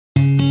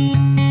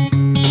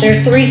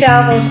There's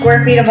 3,000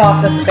 square feet of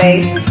office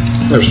space.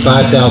 There's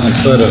 5,000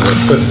 foot of a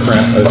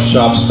footprint of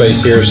shop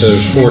space here, so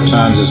there's 4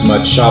 times as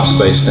much shop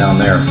space down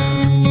there.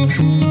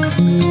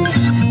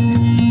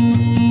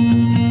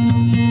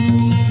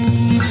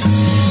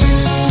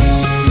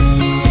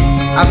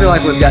 I feel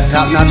like we've got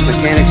top-notch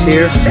mechanics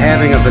here.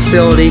 Having a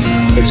facility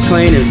that's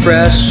clean and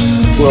fresh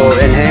will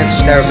enhance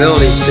our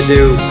abilities to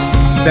do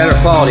better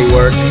quality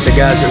work. The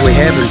guys that we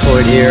have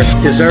employed here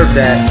deserve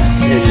that,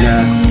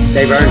 and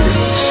they've earned it.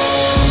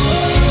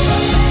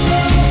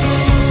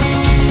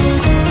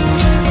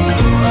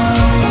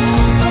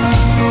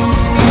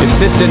 It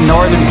sits in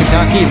northern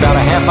Kentucky, about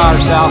a half hour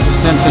south of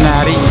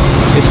Cincinnati.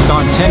 It's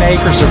on 10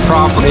 acres of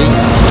property,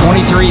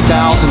 23,000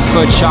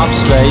 foot shop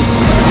space,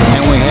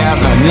 and we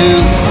have a new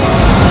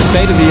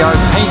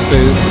state-of-the-art paint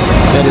booth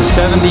that is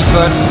 70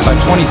 foot by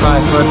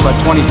 25 foot by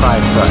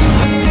 25 foot.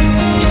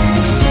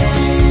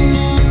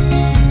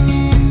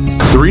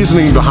 The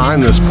reasoning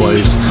behind this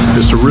place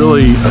is to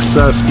really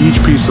assess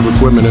each piece of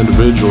equipment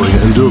individually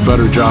and do a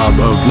better job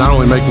of not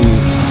only making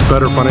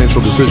better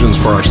financial decisions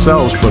for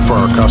ourselves, but for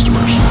our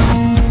customers.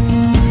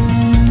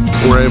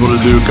 We're able to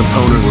do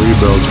component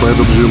rebuilds. We're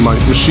able to do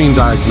machine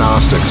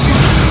diagnostics.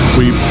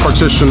 We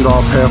partitioned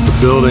off half the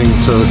building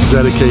to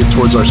dedicate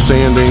towards our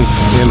sanding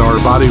and our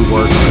body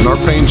work, and our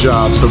paint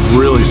jobs have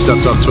really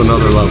stepped up to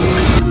another level.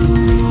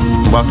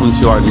 Welcome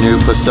to our new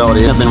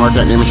facility. I've been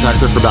working at Newman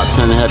Tractor for about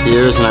 10.5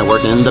 years, and I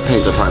work in the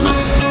paint department.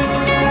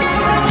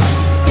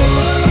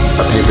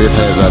 Our paint booth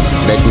has a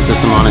baking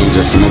system on it and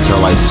just makes our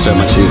life so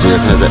much easier.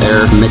 It has an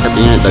air makeup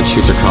unit that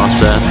shoots a cross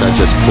draft that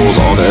just pulls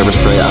all the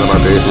overspray out of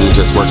our booth, and it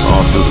just works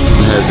awesome.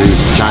 It has these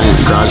giant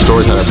garage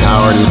doors that are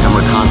powered, and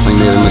we're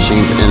constantly moving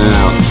machines in and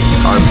out.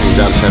 Our paint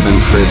jobs have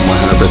improved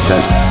 100%.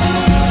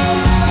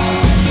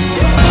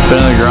 Been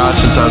in the garage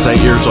since I was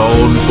 8 years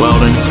old,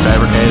 welding,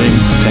 fabricating,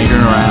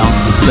 tinkering around.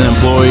 The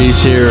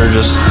employees here are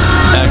just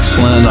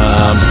excellent.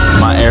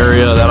 My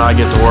area that I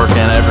get to work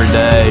in every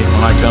day,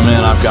 when I come in,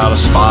 I've got a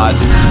spot.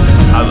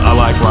 I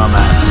like where I'm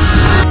at.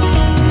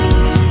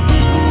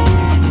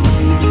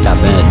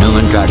 I've been at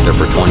Newman Tractor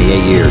for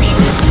 28 years.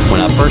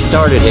 When I first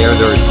started here,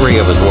 there was 3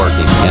 of us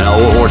working in an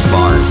old horse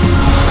barn.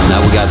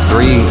 Now we got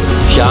 3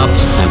 shops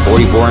and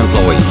 44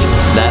 employees.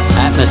 That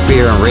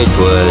atmosphere in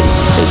Ridgewood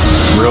is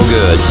real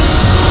good.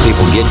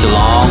 People get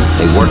along,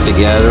 they work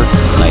together,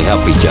 and they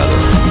help each other.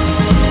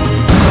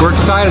 We're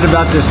excited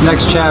about this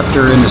next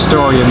chapter in the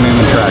story of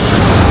Newman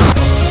Tractor.